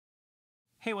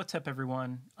Hey, what's up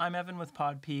everyone? I'm Evan with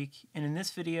PodPeak, and in this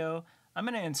video, I'm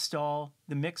going to install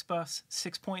the Mixbus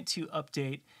 6.2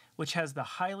 update, which has the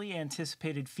highly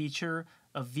anticipated feature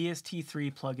of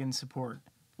VST3 plugin support.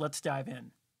 Let's dive in.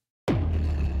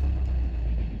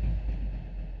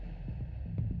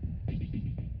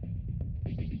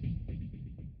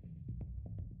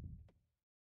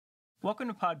 Welcome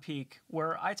to PodPeak,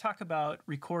 where I talk about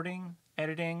recording,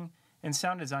 editing, and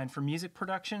sound design for music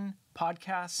production,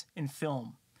 podcasts, and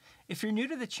film. If you're new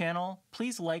to the channel,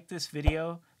 please like this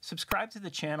video, subscribe to the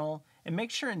channel, and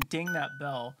make sure and ding that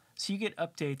bell so you get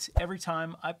updates every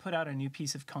time I put out a new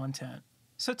piece of content.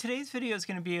 So today's video is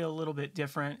going to be a little bit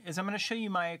different, as I'm going to show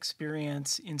you my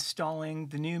experience installing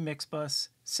the new Mixbus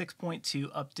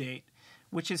 6.2 update,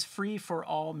 which is free for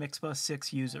all Mixbus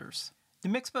 6 users. The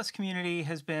Mixbus community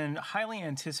has been highly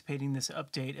anticipating this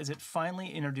update as it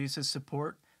finally introduces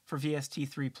support for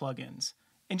VST3 plugins.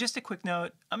 And just a quick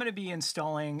note, I'm going to be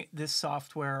installing this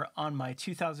software on my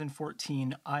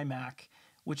 2014 iMac,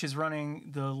 which is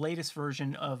running the latest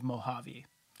version of Mojave.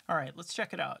 All right, let's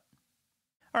check it out.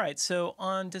 All right, so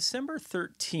on December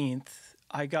 13th,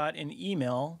 I got an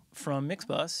email from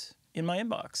Mixbus in my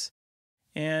inbox.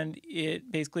 And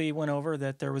it basically went over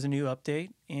that there was a new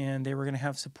update and they were going to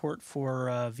have support for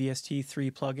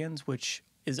VST3 plugins, which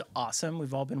is awesome.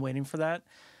 We've all been waiting for that.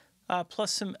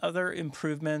 Plus some other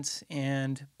improvements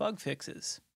and bug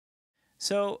fixes.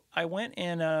 So I went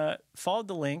and followed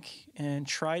the link and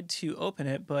tried to open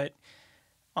it, but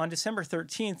on December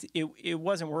 13th, it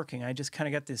wasn't working. I just kind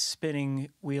of got this spinning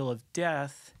wheel of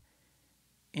death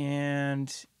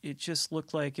and it just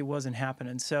looked like it wasn't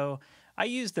happening. So I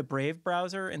used the Brave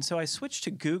browser, and so I switched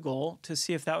to Google to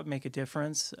see if that would make a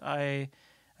difference. I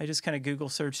just kind of Google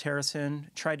searched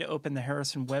Harrison, tried to open the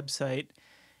Harrison website,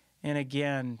 and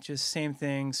again, just same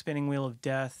thing, spinning wheel of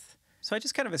death. So I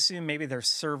just kind of assumed maybe their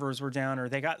servers were down or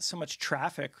they got so much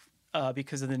traffic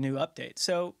because of the new update.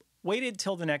 So waited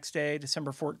till the next day,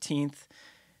 December 14th,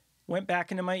 went back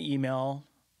into my email,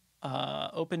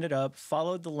 opened it up,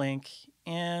 followed the link,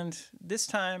 and this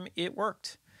time it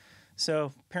worked.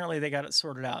 So apparently they got it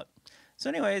sorted out. So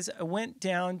anyways, I went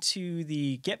down to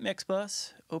the Get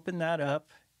Mixbus, opened that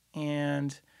up,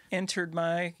 and entered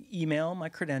my email, my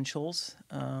credentials,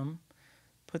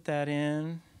 put that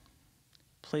in,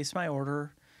 placed my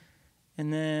order,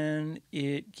 and then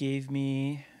it gave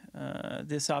me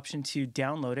this option to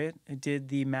download it. I did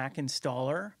the Mac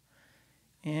installer,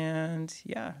 and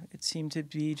yeah, it seemed to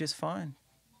be just fine.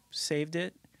 Saved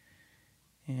it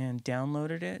and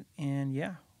downloaded it, and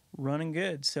yeah, running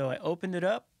good. So I opened it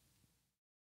up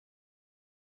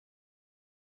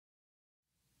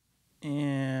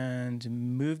and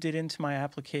moved it into my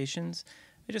applications.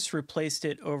 I just replaced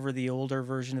it over the older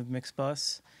version of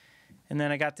Mixbus. And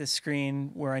then I got this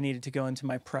screen where I needed to go into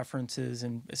my preferences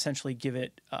and essentially give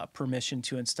it permission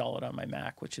to install it on my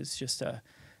Mac, which is just a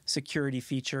security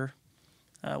feature,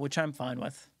 which I'm fine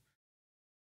with.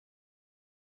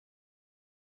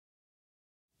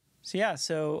 So yeah,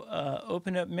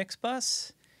 opened up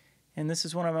Mixbus, and this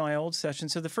is one of my old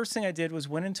sessions. So the first thing I did was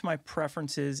went into my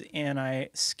preferences and I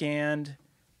scanned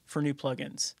for new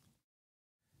plugins.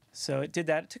 So it did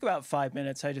that. It took about 5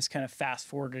 minutes. I just kind of fast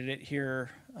forwarded it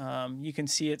here. You can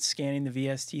see it scanning the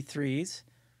VST3s.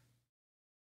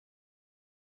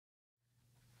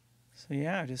 So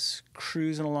yeah, just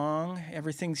cruising along.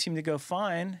 Everything seemed to go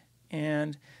fine.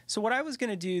 And so what I was going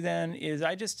to do then is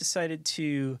I just decided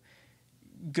to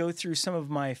go through some of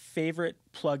my favorite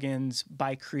plugins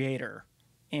by creator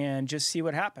and just see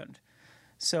what happened.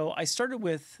 So I started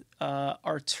with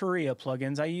Arturia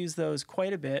plugins. I use those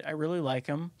quite a bit. I really like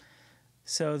them.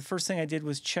 So the first thing I did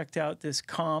was checked out this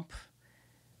comp,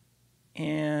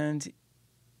 and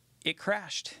it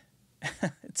crashed.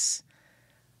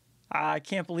 I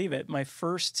can't believe it. My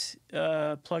first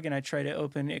plugin I tried to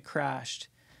open, it crashed.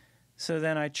 So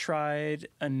then I tried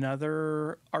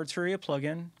another Arturia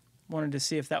plugin. Wanted to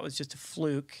see if that was just a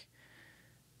fluke.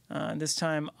 This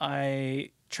time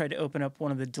I tried to open up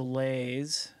one of the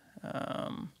delays,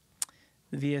 the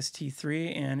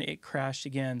VST3, and it crashed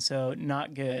again, so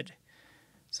not good.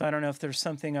 So I don't know if there's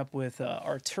something up with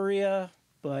Arturia,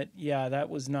 but yeah, that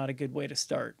was not a good way to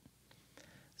start.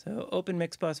 So open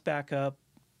Mixbus back up,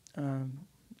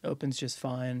 opens just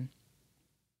fine.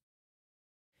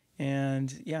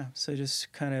 And yeah, so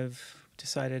just kind of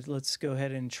decided let's go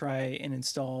ahead and try and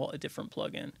install a different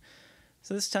plugin.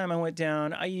 So this time I went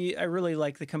down. I really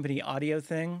like the company Audio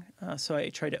Thing, so I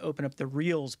tried to open up the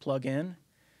Reels plugin,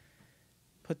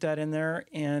 put that in there,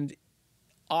 and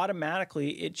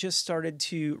automatically it just started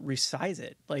to resize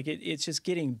it. Like it's just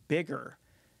getting bigger,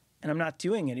 and I'm not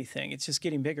doing anything. It's just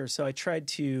getting bigger. So I tried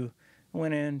to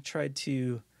Went in, tried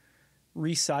to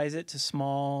resize it to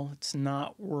small. It's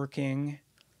not working.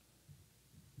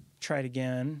 Tried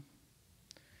again.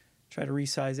 Try to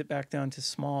resize it back down to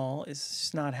small. It's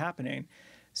just not happening.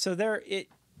 So there,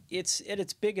 it's at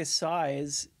its biggest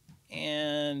size,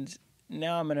 and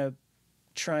now I'm gonna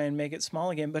try and make it small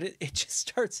again. But it just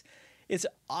starts. It's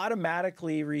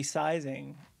automatically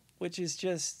resizing, which is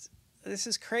just, this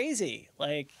is crazy.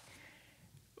 Like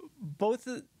both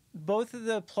of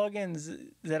the plugins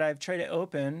that I've tried to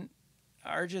open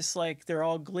are just like, they're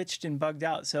all glitched and bugged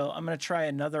out. So I'm going to try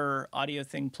another Audio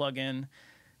Thing plugin.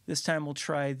 This time we'll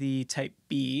try the Type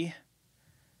B.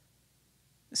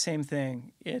 Same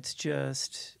thing. It's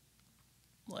just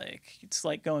like, it's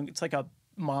like a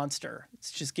monster.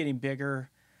 It's just getting bigger.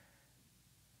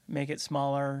 Make it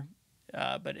smaller,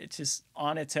 but it's just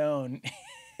on its own.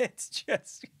 It's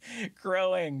just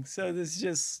growing. So this is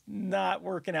just not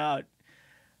working out.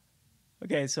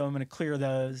 Okay, so I'm going to clear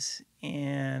those,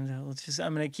 and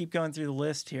I'm going to keep going through the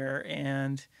list here.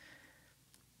 And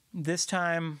this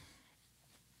time,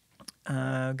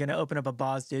 I'm going to open up a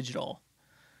Boz Digital.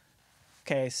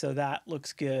 Okay, so that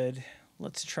looks good.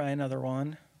 Let's try another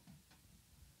one.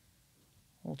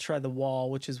 We'll try the Wall,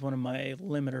 which is one of my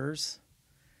limiters.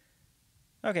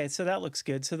 Okay, so that looks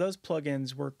good. So those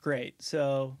plugins work great.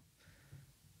 So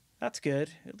that's good.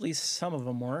 At least some of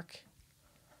them work.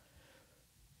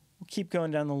 We'll keep going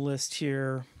down the list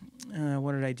here.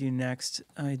 What did I do next?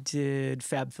 I did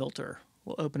FabFilter.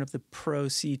 We'll open up the Pro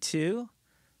C2.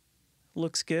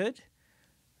 Looks good.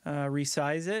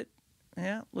 Resize it.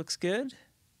 Yeah, looks good.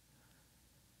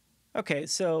 Okay,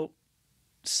 so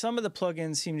some of the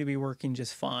plugins seem to be working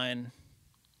just fine.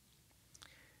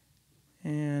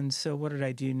 And so what did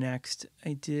I do next?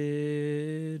 I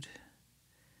did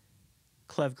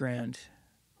Clevgrand.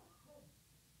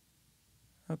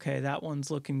 Okay, that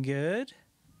one's looking good.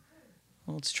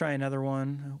 Well, let's try another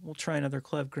one. We'll try another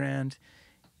Clevgrand.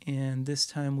 And this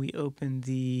time we open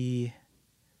the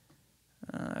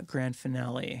Grand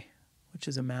Finale, which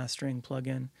is a mastering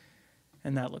plugin.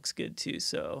 And that looks good too.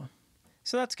 So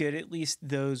that's good. At least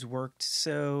those worked.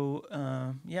 So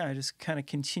yeah, I just kind of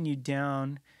continued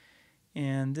down.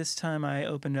 And this time I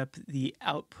opened up the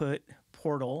Output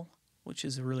Portal, which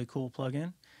is a really cool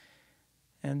plugin.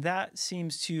 And that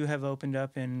seems to have opened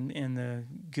up, and the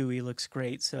GUI looks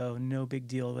great, so no big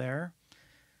deal there.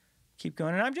 Keep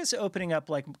going. And I'm just opening up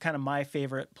like kind of my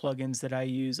favorite plugins that I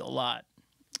use a lot.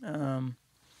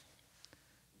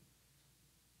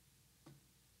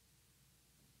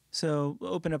 So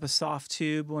open up a Soft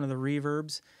Tube, one of the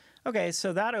reverbs. Okay,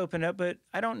 so that opened up, but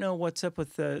I don't know what's up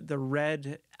with the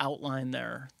red outline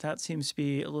there. That seems to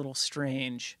be a little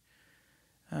strange.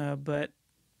 But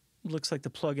looks like the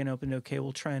plugin opened okay.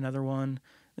 We'll try another one.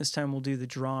 This time we'll do the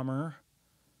Drummer.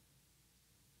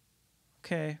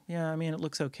 Okay, yeah, I mean, it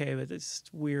looks okay, but it's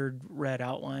weird red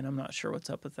outline. I'm not sure what's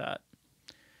up with that.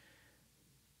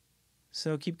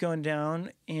 So keep going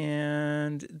down,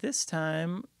 and this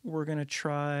time we're going to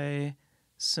try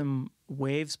some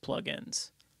Waves plugins.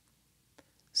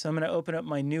 So I'm going to open up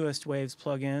my newest Waves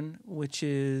plugin, which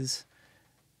is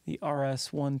the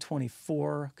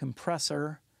RS-124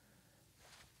 compressor.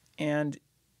 And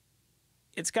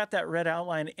it's got that red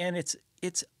outline, and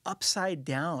it's upside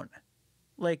down.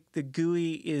 Like the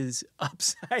GUI is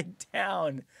upside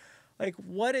down. Like,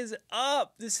 what is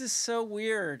up? This is so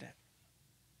weird.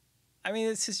 I mean,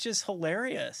 this is just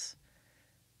hilarious.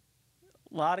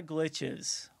 A lot of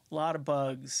glitches, a lot of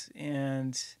bugs,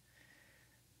 and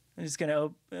I'm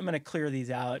gonna clear these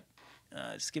out.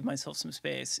 Just give myself some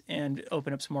space and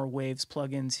open up some more Waves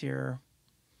plugins here.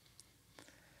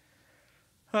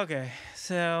 Okay,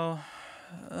 so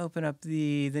open up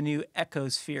the new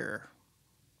Echosphere.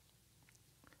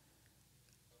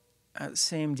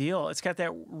 Same deal. It's got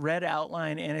that red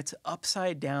outline and it's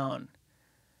upside down.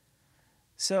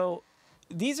 So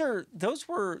those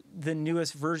were the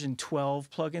newest version 12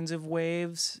 plugins of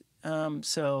Waves.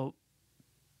 So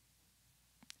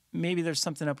maybe there's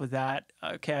something up with that.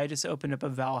 Okay, I just opened up a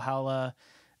Valhalla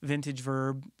vintage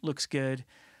verb. Looks good.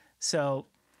 So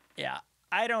yeah,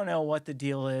 I don't know what the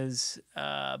deal is,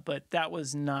 but that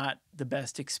was not the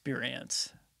best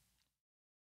experience.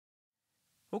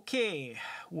 Okay,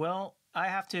 well, I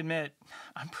have to admit,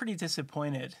 I'm pretty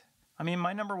disappointed. I mean,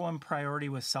 my number one priority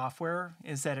with software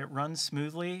is that it runs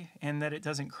smoothly and that it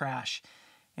doesn't crash.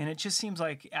 And it just seems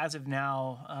like, as of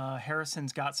now,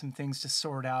 Harrison's got some things to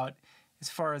sort out as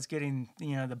far as getting,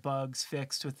 the bugs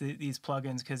fixed with these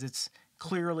plugins, because it's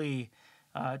clearly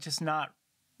just not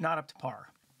up to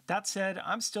par. That said,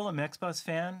 I'm still a Mixbus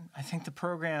fan. I think the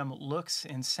program looks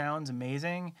and sounds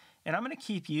amazing, and I'm going to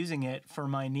keep using it for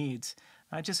my needs.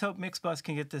 I just hope Mixbus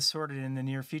can get this sorted in the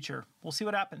near future. We'll see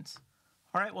what happens.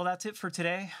 All right, well, that's it for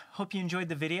today. Hope you enjoyed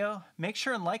the video. Make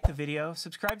sure and like the video,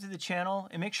 subscribe to the channel,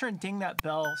 and make sure and ding that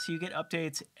bell so you get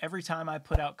updates every time I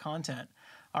put out content.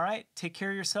 All right, take care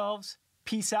of yourselves.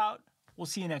 Peace out. We'll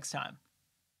see you next time.